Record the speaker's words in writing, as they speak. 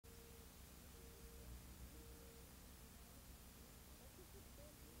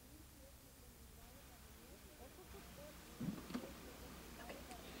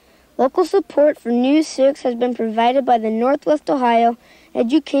Local support for News 6 has been provided by the Northwest Ohio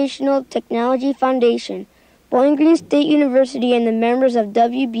Educational Technology Foundation, Bowling Green State University, and the members of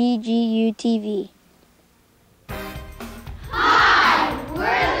WBGU-TV. Hi, we're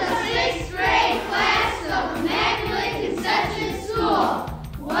the 6th grade class of Immaculate Conception School.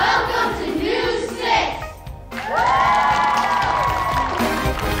 Welcome to News 6.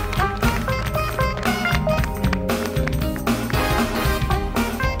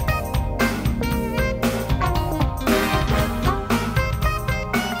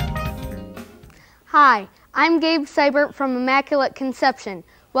 Hi, I'm Gabe Seibert from Immaculate Conception.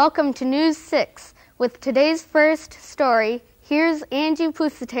 Welcome to News 6. With today's first story, here's Angie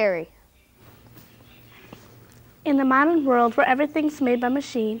Pusateri. In the modern world where everything's made by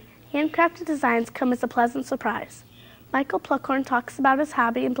machine, handcrafted designs come as a pleasant surprise. Michael Pluckhorn talks about his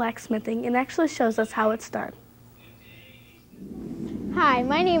hobby in blacksmithing and actually shows us how it's done. Hi,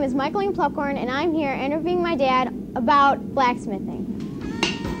 my name is Michael Pluckhorn, and I'm here interviewing my dad about blacksmithing.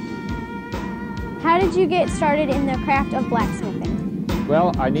 How did you get started in the craft of blacksmithing?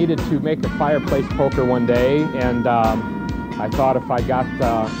 Well, I needed to make a fireplace poker one day, and I thought if I got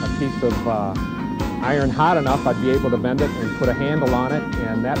a piece of iron hot enough, I'd be able to bend it and put a handle on it,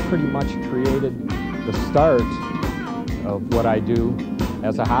 and that pretty much created the start of what I do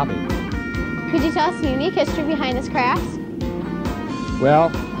as a hobby. Could you tell us the unique history behind this craft? Well,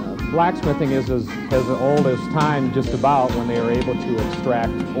 blacksmithing is as old as time, just about, when they were able to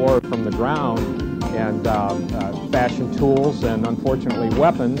extract ore from the ground and fashion tools and, unfortunately,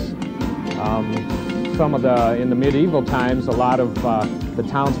 weapons. In the medieval times, a lot of the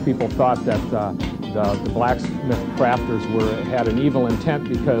townspeople thought that the blacksmith crafters had an evil intent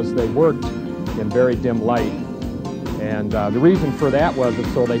because they worked in very dim light. And the reason for that was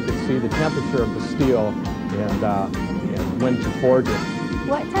so they could see the temperature of the steel and when to forge it.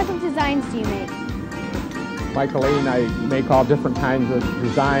 What type of designs do you make? Like Elaine, I make all different kinds of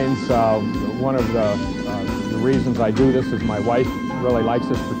designs. One of the reasons I do this is my wife really likes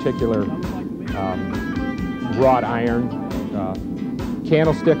this particular wrought iron.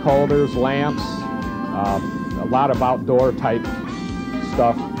 Candlestick holders, lamps, a lot of outdoor type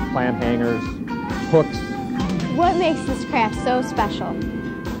stuff, plant hangers, hooks. What makes this craft so special?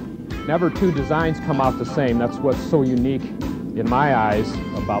 Never two designs come out the same. That's what's so unique in my eyes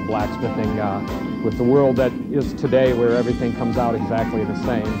about blacksmithing. With the world that is today, where everything comes out exactly the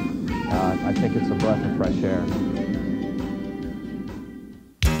same, I think it's a breath of fresh air.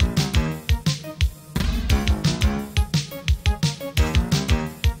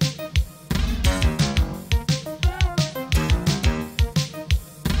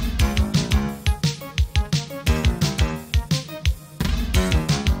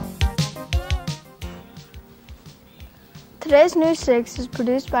 Today's News 6 is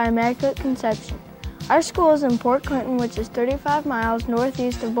produced by Immaculate Conception. Our school is in Pt.Clinton, which is 35 miles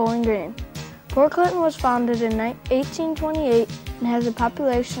northeast of Bowling Green. Pt.Clinton was founded in 1828 and has a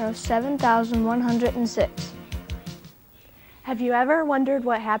population of 7,106. Have you ever wondered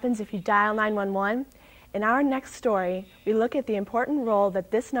what happens if you dial 911? In our next story, we look at the important role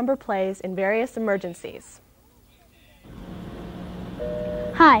that this number plays in various emergencies.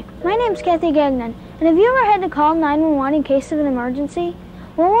 Hi, my name's Kathy Gagnon, and have you ever had to call 911 in case of an emergency?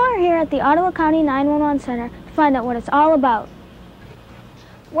 Well, we're here at the Ottawa County 911 Center to find out what it's all about.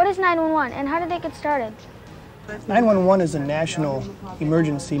 What is 911 and how did it get started? 911 is a national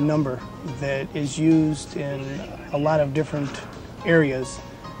emergency number that is used in a lot of different areas.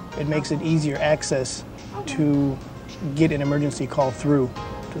 It makes it easier access to get an emergency call through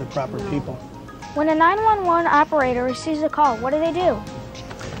to the proper people. When a 911 operator receives a call, what do they do?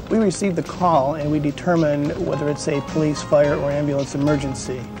 We receive the call and we determine whether it's a police, fire, or ambulance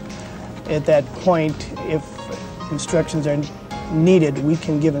emergency. At that point, if instructions are needed, we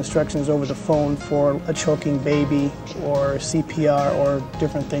can give instructions over the phone for a choking baby or CPR or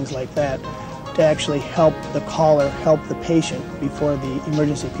different things like that to actually help the caller, help the patient before the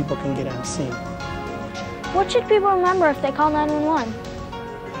emergency people can get on scene. What should people remember if they call 911?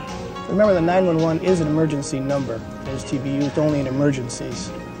 Remember, the 911 is an emergency number. It is to be used only in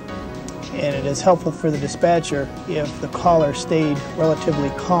emergencies. And it is helpful for the dispatcher if the caller stayed relatively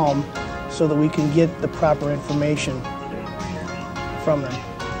calm so that we can get the proper information from them.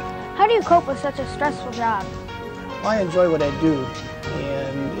 How do you cope with such a stressful job? Well, I enjoy what I do,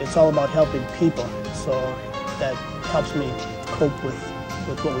 and it's all about helping people, so that helps me cope with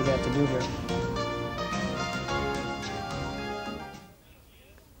what we have to do here.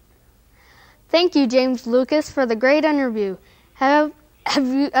 Thank you, James Lucas, for the great interview. Have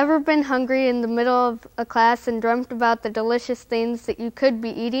you ever been hungry in the middle of a class and dreamt about the delicious things that you could be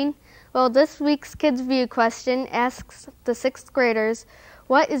eating? Well, this week's Kids View question asks the 6th graders,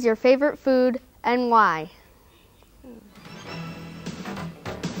 what is your favorite food and why?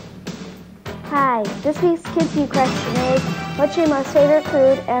 Hi, this week's Kids View question is, what's your most favorite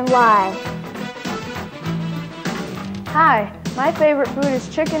food and why? Hi, my favorite food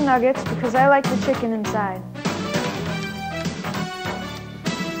is chicken nuggets because I like the chicken inside.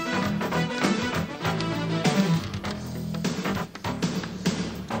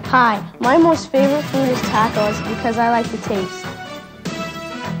 Hi, my most favorite food is tacos because I like the taste.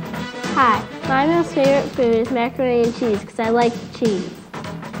 Hi, my most favorite food is macaroni and cheese because I like the cheese.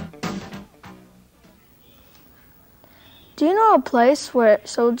 Do you know a place where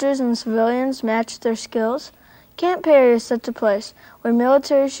soldiers and civilians match their skills? Camp Perry is such a place where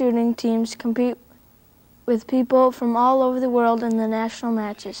military shooting teams compete with people from all over the world in the national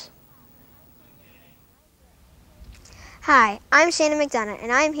matches. Hi, I'm Shannon McDonough,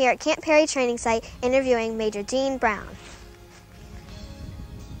 and I am here at Camp Perry Training Site interviewing Major Dean Brown.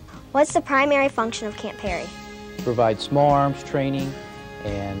 What's the primary function of Camp Perry? Provide small arms training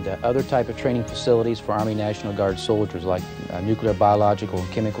and other type of training facilities for Army National Guard soldiers like nuclear, biological,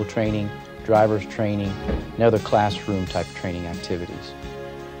 and chemical training, driver's training, and other classroom type of training activities.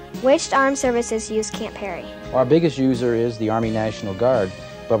 Which armed services use Camp Perry? Our biggest user is the Army National Guard,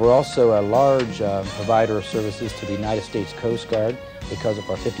 but we're also a large provider of services to the United States Coast Guard because of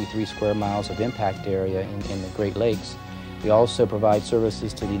our 53 square miles of impact area in the Great Lakes. We also provide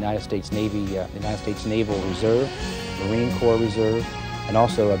services to the United States Navy, the United States Naval Reserve, Marine Corps Reserve, and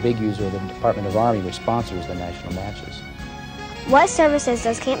also a big user of the Department of Army, which sponsors the national matches. What services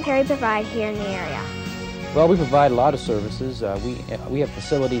does Camp Perry provide here in the area? Well, we provide a lot of services. We have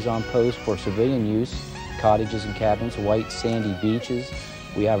facilities on post for civilian use, cottages and cabins, white sandy beaches.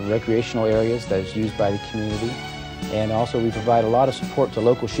 We have recreational areas that is used by the community. And also we provide a lot of support to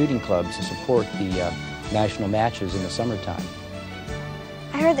local shooting clubs to support the national matches in the summertime.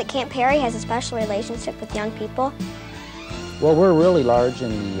 I heard that Camp Perry has a special relationship with young people. Well, we're really large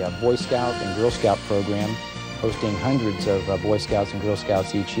in the Boy Scout and Girl Scout program, hosting hundreds of Boy Scouts and Girl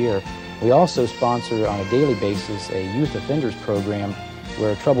Scouts each year. We also sponsor on a daily basis a youth offenders program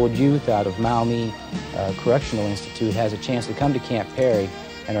where troubled youth out of Maumee Correctional Institute has a chance to come to Camp Perry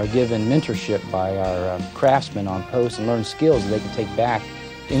and are given mentorship by our craftsmen on post and learn skills that they can take back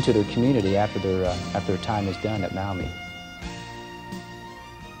into their community after their time is done at Maumee.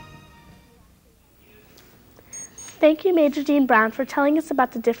 Thank you, Major Dean Brown, for telling us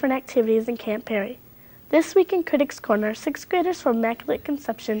about the different activities in Camp Perry. This week in Critics Corner, 6th graders from Immaculate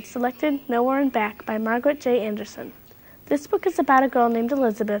Conception selected Nowhere and Back by Margaret J. Anderson. This book is about a girl named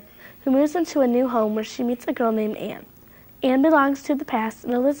Elizabeth who moves into a new home where she meets a girl named Anne. Anne belongs to the past,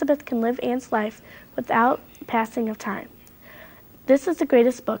 and Elizabeth can live Anne's life without passing of time. This is the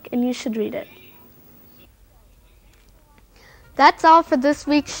greatest book, and you should read it. That's all for this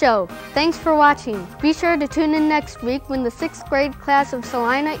week's show. Thanks for watching. Be sure to tune in next week when the 6th grade class of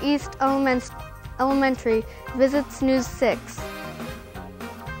Salina East Elementary visits News 6.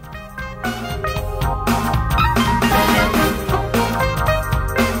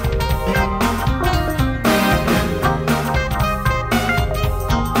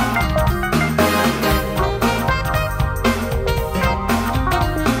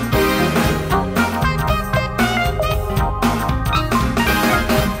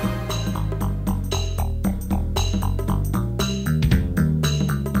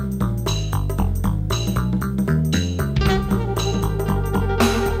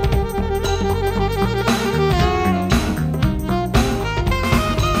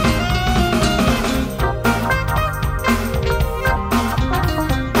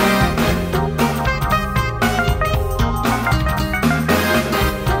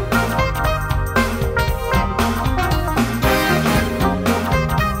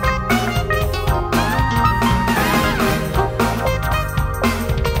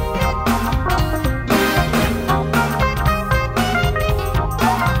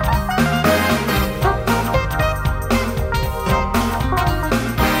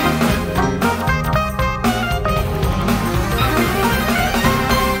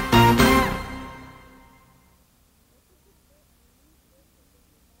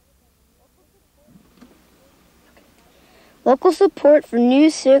 Local support for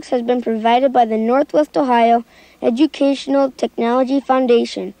News 6 has been provided by the Northwest Ohio Educational Technology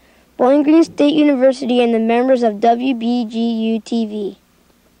Foundation, Bowling Green State University, and the members of WBGU-TV.